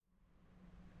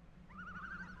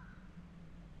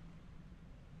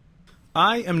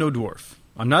I am no dwarf.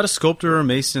 I'm not a sculptor or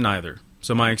mason either,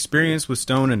 so my experience with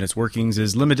stone and its workings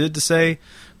is limited to, say,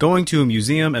 going to a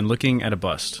museum and looking at a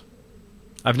bust.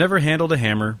 I've never handled a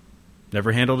hammer,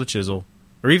 never handled a chisel,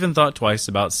 or even thought twice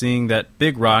about seeing that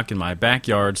big rock in my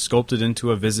backyard sculpted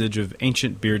into a visage of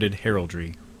ancient bearded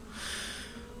heraldry.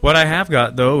 What I have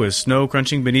got, though, is snow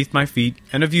crunching beneath my feet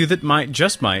and a view that might,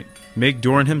 just might, make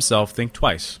Doran himself think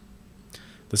twice.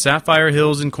 The sapphire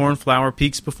hills and cornflower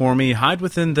peaks before me hide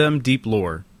within them deep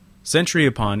lore. Century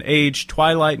upon age,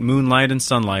 twilight, moonlight, and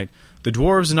sunlight, the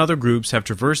dwarves and other groups have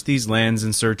traversed these lands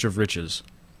in search of riches.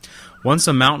 Once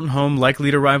a mountain home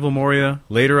likely to rival Moria,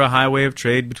 later a highway of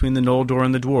trade between the Noldor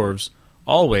and the dwarves,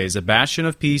 always a bastion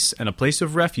of peace and a place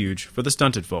of refuge for the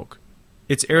stunted folk.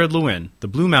 It's Ered Luin, the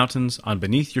Blue Mountains on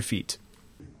beneath your feet.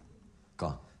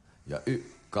 Ka ja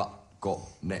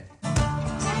kakkonen.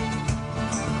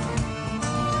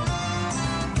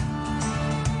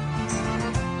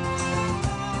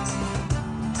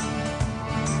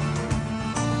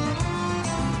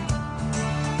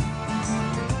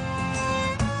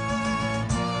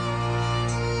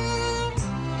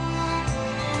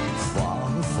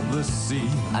 Sea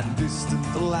and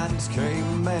distant lands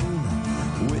came men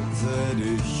with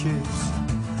their ships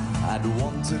and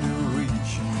wanted to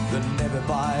reach the never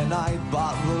by night,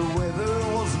 but the weather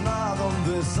was not on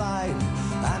their side.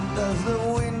 And as the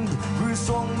wind grew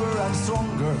stronger and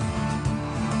stronger,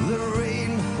 the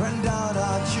rain ran down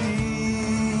our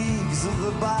cheeks, and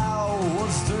the bow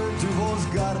was turned towards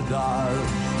Gardar.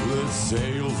 The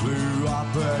sail flew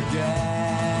up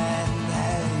again.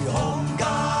 Hey, home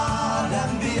guard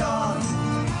and beyond,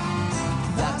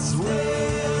 that's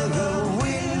where the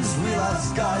winds will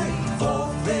us guide,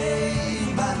 for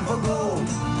fame and for gold.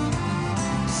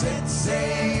 Set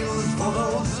sails for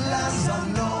those lands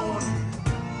unknown.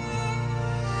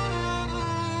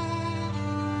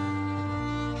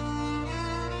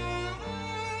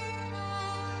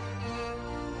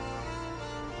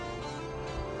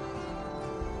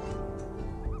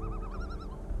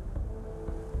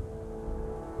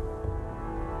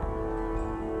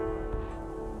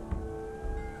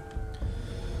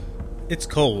 It's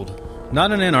cold.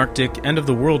 Not an Antarctic,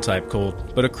 end-of-the-world type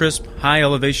cold, but a crisp,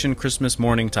 high-elevation Christmas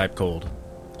morning type cold.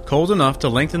 Cold enough to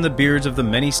lengthen the beards of the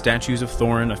many statues of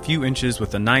Thorin a few inches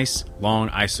with a nice, long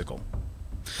icicle.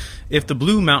 If the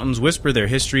Blue Mountains whisper their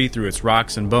history through its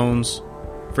rocks and bones,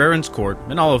 Freren's Court,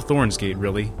 and all of Thornsgate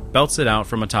really, belts it out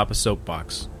from atop a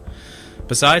soapbox.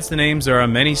 Besides the names, there are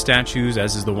many statues,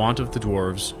 as is the wont of the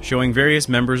dwarves, showing various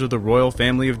members of the royal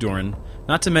family of Durin,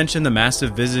 not to mention the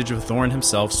massive visage of Thorin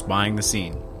himself spying the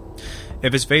scene.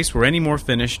 If his face were any more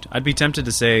finished, I'd be tempted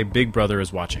to say Big Brother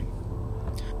is watching.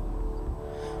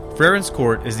 Freren's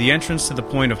Court is the entrance to the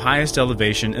point of highest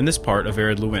elevation in this part of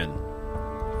Ered Luin.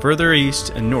 Further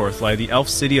east and north lie the elf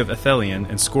city of Ithilien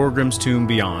and Skorgrim's tomb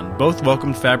beyond, both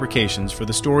welcomed fabrications for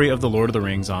the story of the Lord of the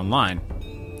Rings online.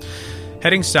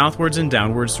 Heading southwards and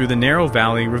downwards through the narrow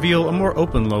valley reveal a more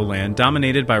open lowland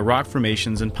dominated by rock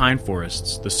formations and pine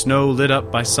forests, the snow lit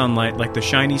up by sunlight like the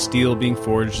shiny steel being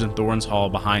forged in Thorin's Hall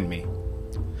behind me.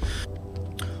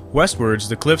 Westwards,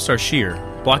 the cliffs are sheer,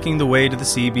 blocking the way to the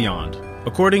sea beyond.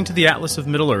 According to the Atlas of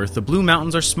Middle-earth, the Blue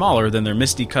Mountains are smaller than their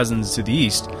misty cousins to the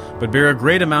east, but bear a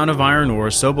great amount of iron ore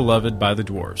so beloved by the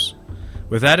dwarves.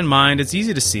 With that in mind, it's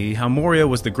easy to see how Moria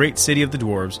was the great city of the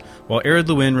dwarves, while Ered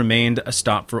Luin remained a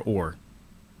stop for ore.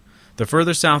 The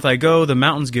further south I go, the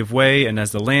mountains give way, and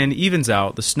as the land evens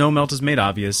out, the snowmelt is made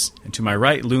obvious, and to my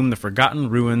right loom the forgotten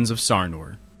ruins of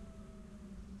Sarnor.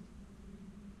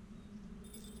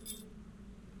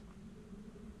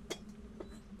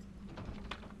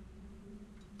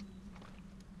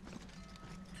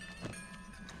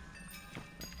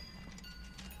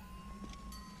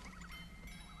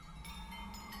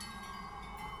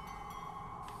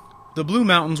 The Blue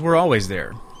Mountains were always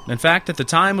there. In fact, at the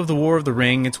time of the War of the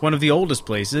Ring, it's one of the oldest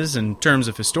places, in terms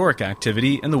of historic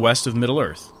activity, in the west of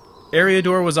Middle-earth.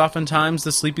 Eriador was oftentimes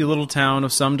the sleepy little town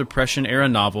of some Depression-era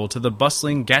novel to the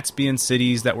bustling Gatsbyan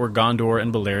cities that were Gondor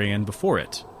and Beleriand before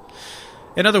it.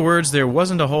 In other words, there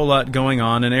wasn't a whole lot going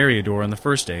on in Eriador in the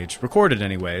First Age, recorded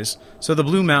anyways, so the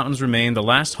Blue Mountains remained the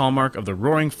last hallmark of the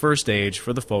roaring First Age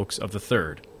for the folks of the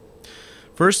Third.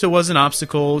 First, it was an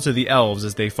obstacle to the elves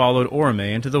as they followed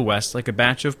Orome into the west like a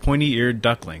batch of pointy-eared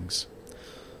ducklings.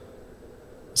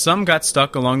 Some got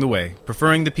stuck along the way,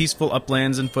 preferring the peaceful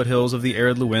uplands and foothills of the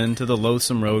Ered Luin to the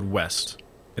loathsome road west.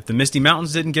 If the Misty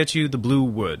Mountains didn't get you, the Blue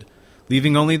would,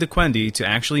 leaving only the Quendi to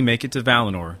actually make it to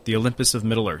Valinor, the Olympus of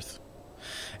Middle-earth.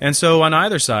 And so, on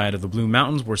either side of the Blue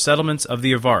Mountains were settlements of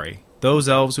the Avari, those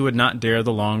elves who would not dare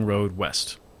the long road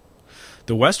west.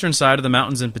 The western side of the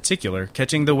mountains in particular,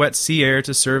 catching the wet sea air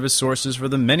to serve as sources for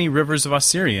the many rivers of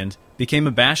Osiriand, became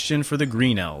a bastion for the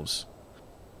Green Elves.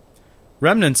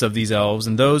 Remnants of these elves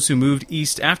and those who moved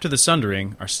east after the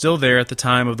Sundering are still there at the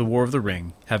time of the War of the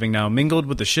Ring, having now mingled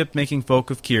with the ship-making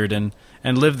folk of Círdan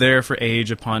and lived there for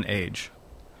age upon age.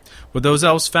 What those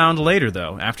elves found later,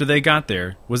 though, after they got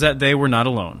there, was that they were not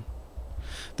alone.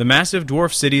 The massive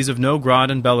dwarf cities of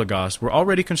Nogrod and Belegost were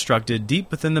already constructed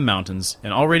deep within the mountains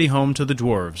and already home to the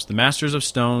dwarves, the masters of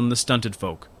stone, the stunted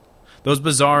folk. Those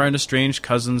bizarre and estranged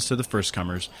cousins to the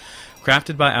firstcomers,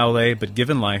 crafted by Aule but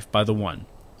given life by the One.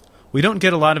 We don't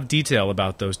get a lot of detail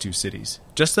about those two cities,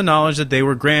 just the knowledge that they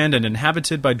were grand and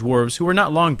inhabited by dwarves who were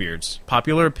not Longbeards.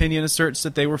 Popular opinion asserts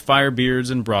that they were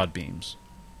Firebeards and Broadbeams.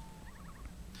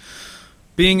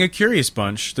 Being a curious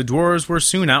bunch, the dwarves were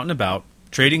soon out and about,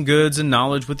 trading goods and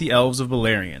knowledge with the elves of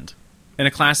Beleriand. In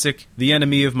a classic, the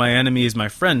enemy of my enemy is my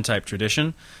friend type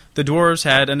tradition, the dwarves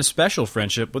had an especial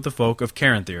friendship with the folk of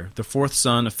Caranthir, the fourth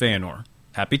son of Feanor.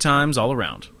 Happy times all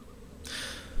around.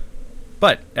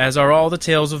 But, as are all the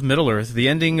tales of Middle-earth, the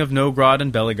ending of Nogrod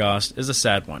and Belegost is a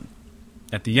sad one.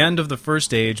 At the end of the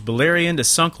First Age, Beleriand is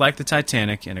sunk like the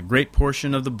Titanic, and a great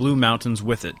portion of the Blue Mountains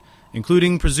with it,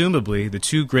 including, presumably, the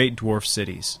two great dwarf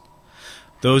cities.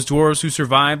 Those dwarves who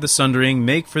survive the Sundering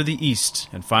make for the east,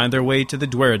 and find their way to the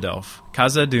Dweradelf,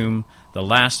 Khazad-dûm, the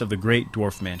last of the great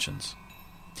dwarf mansions.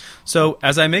 So,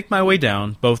 as I make my way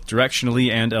down, both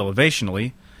directionally and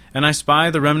elevationally, and I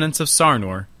spy the remnants of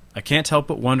Sarnor, I can't help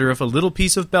but wonder if a little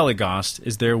piece of Belegost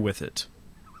is there with it.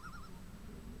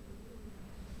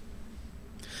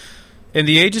 In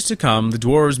the ages to come, the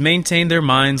dwarves maintained their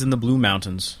mines in the Blue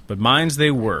Mountains, but mines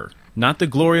they were, not the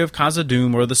glory of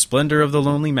Khazad-dûm or the splendor of the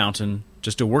Lonely Mountain,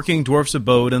 just a working dwarf's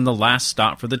abode and the last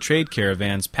stop for the trade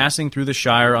caravans passing through the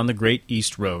Shire on the Great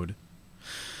East Road.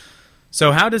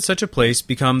 So how did such a place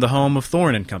become the home of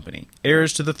Thorin and Company,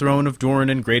 heirs to the throne of Doran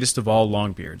and greatest of all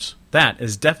Longbeards? That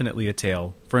is definitely a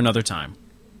tale for another time.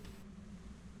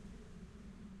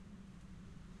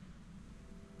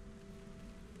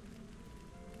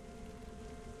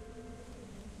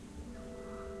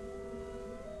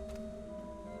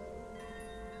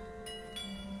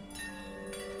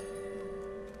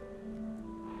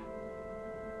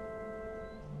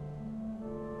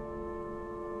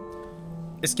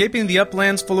 Escaping the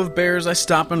uplands full of bears, I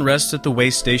stop and rest at the way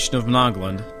station of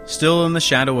Nogland, still in the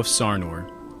shadow of Sarnor.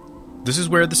 This is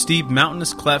where the steep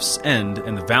mountainous clefts end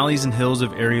and the valleys and hills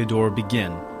of Eriador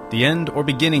begin, the end or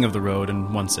beginning of the road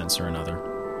in one sense or another.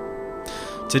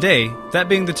 Today, that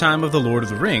being the time of the Lord of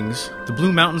the Rings, the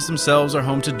Blue Mountains themselves are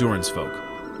home to Durin's folk.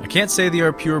 I can't say they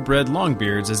are purebred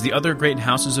Longbeards, as the other great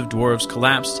houses of dwarves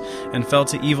collapsed and fell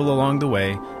to evil along the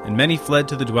way, and many fled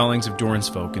to the dwellings of Durin's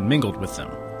folk and mingled with them.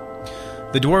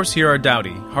 The dwarves here are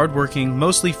doughty, hard-working,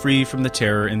 mostly free from the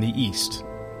terror in the east.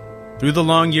 Through the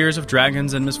long years of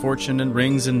dragons and misfortune and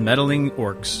rings and meddling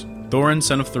orcs, Thorin,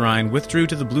 son of Thorine, withdrew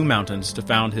to the Blue Mountains to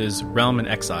found his realm in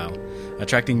exile,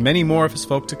 attracting many more of his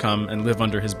folk to come and live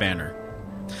under his banner.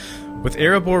 With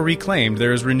Erebor reclaimed,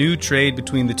 there is renewed trade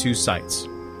between the two sites,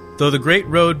 though the Great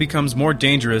Road becomes more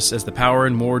dangerous as the power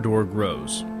in Mordor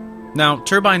grows. Now,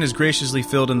 Turbine has graciously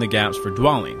filled in the gaps for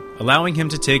Dwalling, allowing him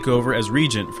to take over as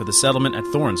regent for the settlement at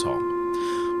Thorin's Hall.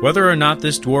 Whether or not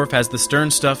this dwarf has the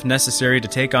stern stuff necessary to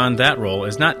take on that role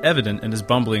is not evident in his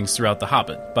bumblings throughout The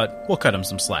Hobbit, but we'll cut him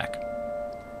some slack.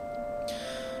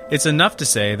 It's enough to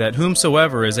say that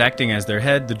whomsoever is acting as their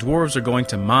head, the dwarves are going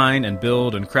to mine and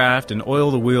build and craft and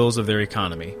oil the wheels of their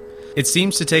economy. It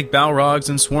seems to take Balrogs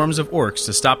and swarms of orcs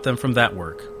to stop them from that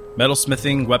work.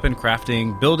 Metalsmithing, weapon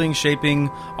crafting, building shaping,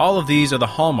 all of these are the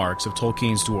hallmarks of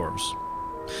Tolkien's dwarves.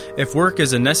 If work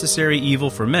is a necessary evil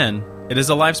for men, it is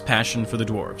a life's passion for the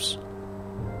dwarves.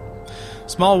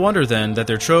 Small wonder, then, that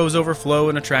their troves overflow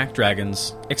and attract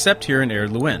dragons, except here in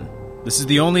Ered Luin. This is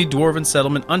the only dwarven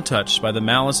settlement untouched by the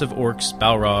malice of orcs,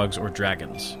 Balrogs, or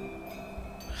dragons.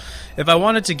 If I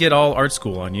wanted to get all art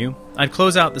school on you, I'd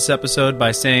close out this episode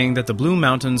by saying that the Blue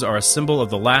Mountains are a symbol of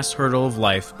the last hurdle of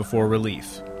life before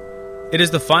relief. It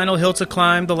is the final hill to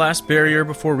climb, the last barrier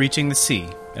before reaching the sea,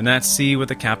 and that's sea with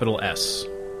a capital S.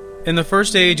 In the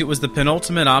First Age, it was the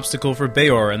penultimate obstacle for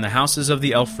Beor and the houses of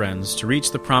the Elf Friends to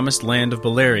reach the promised land of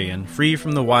Beleriand, free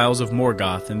from the wiles of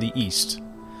Morgoth in the east.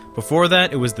 Before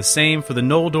that, it was the same for the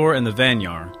Noldor and the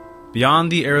Vanyar.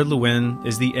 Beyond the Ered Luin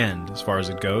is the end, as far as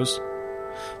it goes.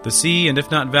 The sea, and if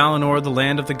not Valinor, the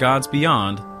land of the gods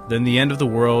beyond, then the end of the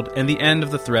world and the end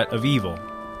of the threat of evil.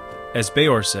 As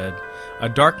Beor said, a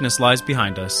darkness lies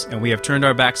behind us, and we have turned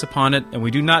our backs upon it, and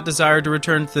we do not desire to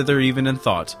return thither even in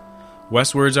thought.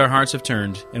 Westwards our hearts have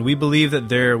turned, and we believe that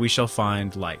there we shall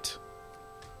find light.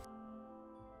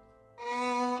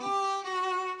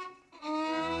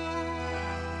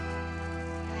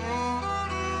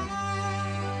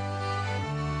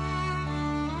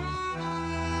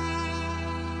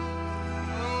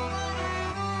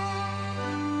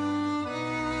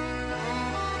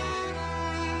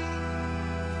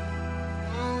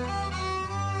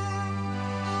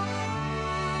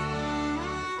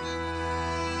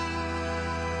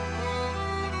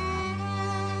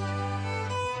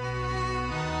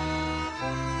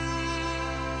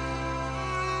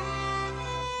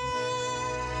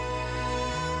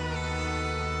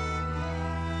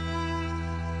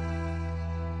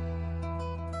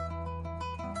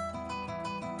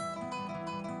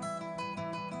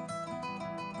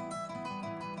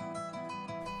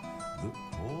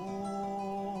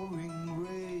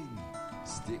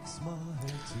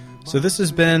 So this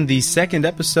has been the second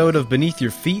episode of Beneath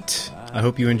Your Feet. I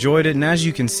hope you enjoyed it, and as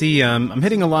you can see, I'm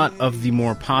hitting a lot of the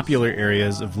more popular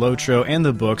areas of Lotro and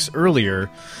the books earlier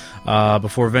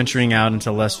before venturing out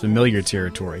into less familiar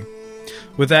territory.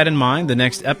 With that in mind, the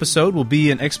next episode will be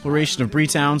an exploration of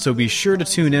Breetown, so be sure to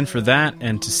tune in for that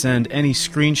and to send any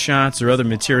screenshots or other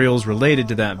materials related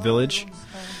to that village.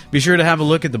 Be sure to have a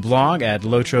look at the blog at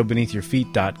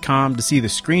lotrobeneathyourfeet.com to see the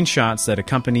screenshots that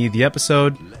accompany the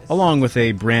episode, along with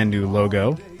a brand new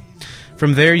logo.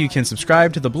 From there, you can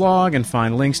subscribe to the blog and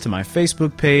find links to my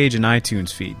Facebook page and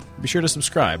iTunes feed. Be sure to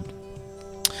subscribe.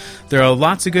 There are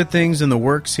lots of good things in the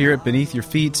works here at Beneath Your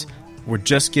Feet. We're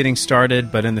just getting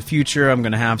started, but in the future, I'm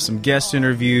going to have some guest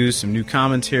interviews, some new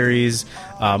commentaries,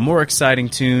 more exciting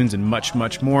tunes, and much,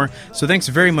 much more. So thanks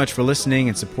very much for listening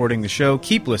and supporting the show.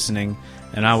 Keep listening,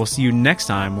 and I will see you next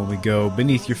time when we go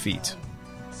Beneath Your Feet.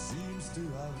 Seems to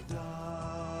have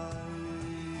died.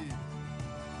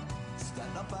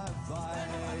 Stand up and fight.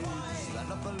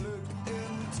 Stand up and look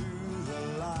into the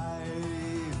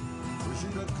light.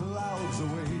 Pushing the clouds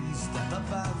away. Stand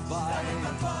up and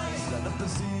fight. Stand up to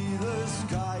see the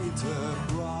sky turn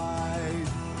bright.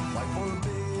 Fight for a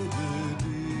better day.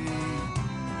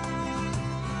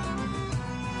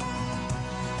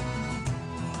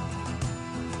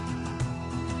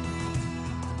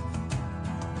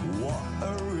 What a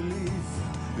relief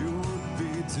it would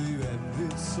be to end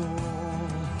it all.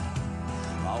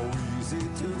 How easy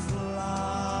to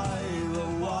fly the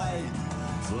white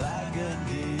flag and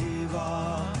give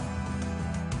up.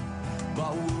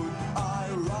 But would I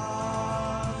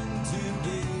run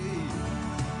today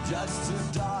just to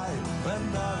die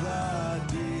another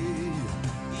day?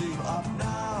 Give up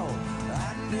now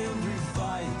and every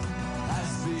fight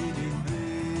has been in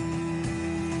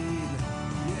vain.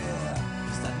 Yeah,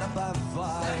 stand up and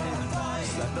fight.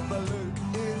 Stand up and look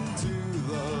into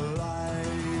the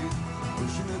light.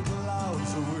 Pushing the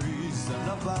clouds away. Stand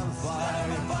up and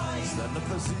fight. Stand up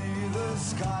and see the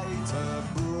sky turn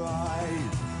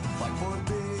bright. Fight for a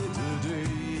better day.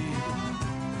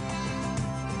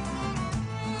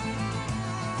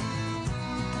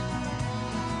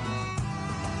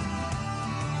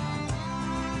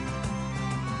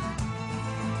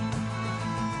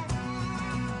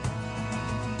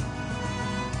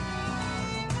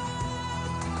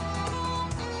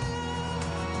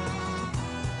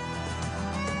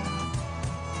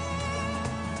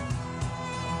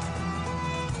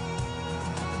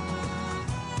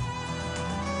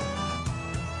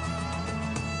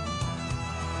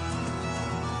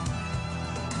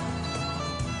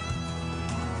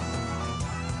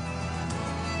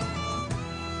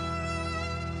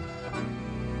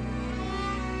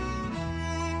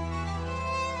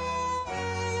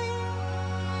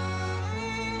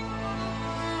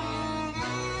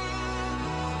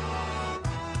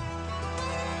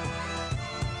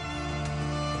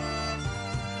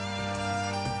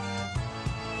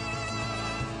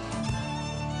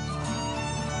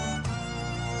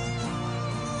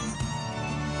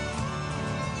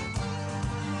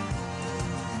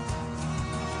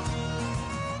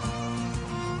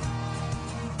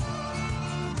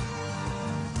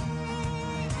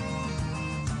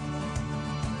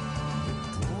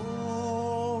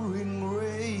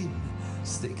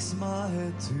 Sticks my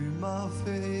head to my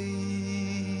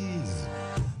face.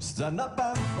 Stand up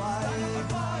and fight.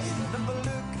 Stand up and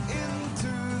look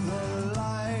into the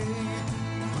light.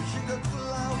 Pushing the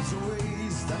clouds away.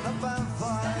 Stand up and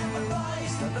fight.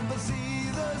 Stand up and see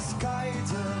the sky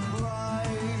turn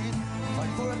bright.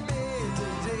 Fight for a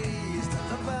better day.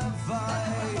 Stand up and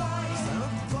fight. Stand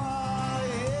up and fight.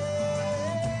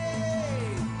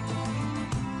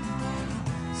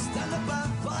 Stand up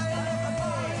and fight.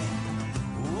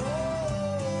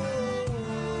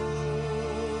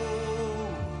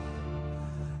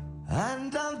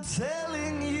 And I'm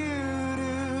telling you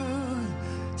to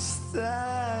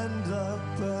stand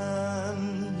up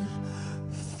and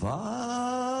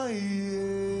fight.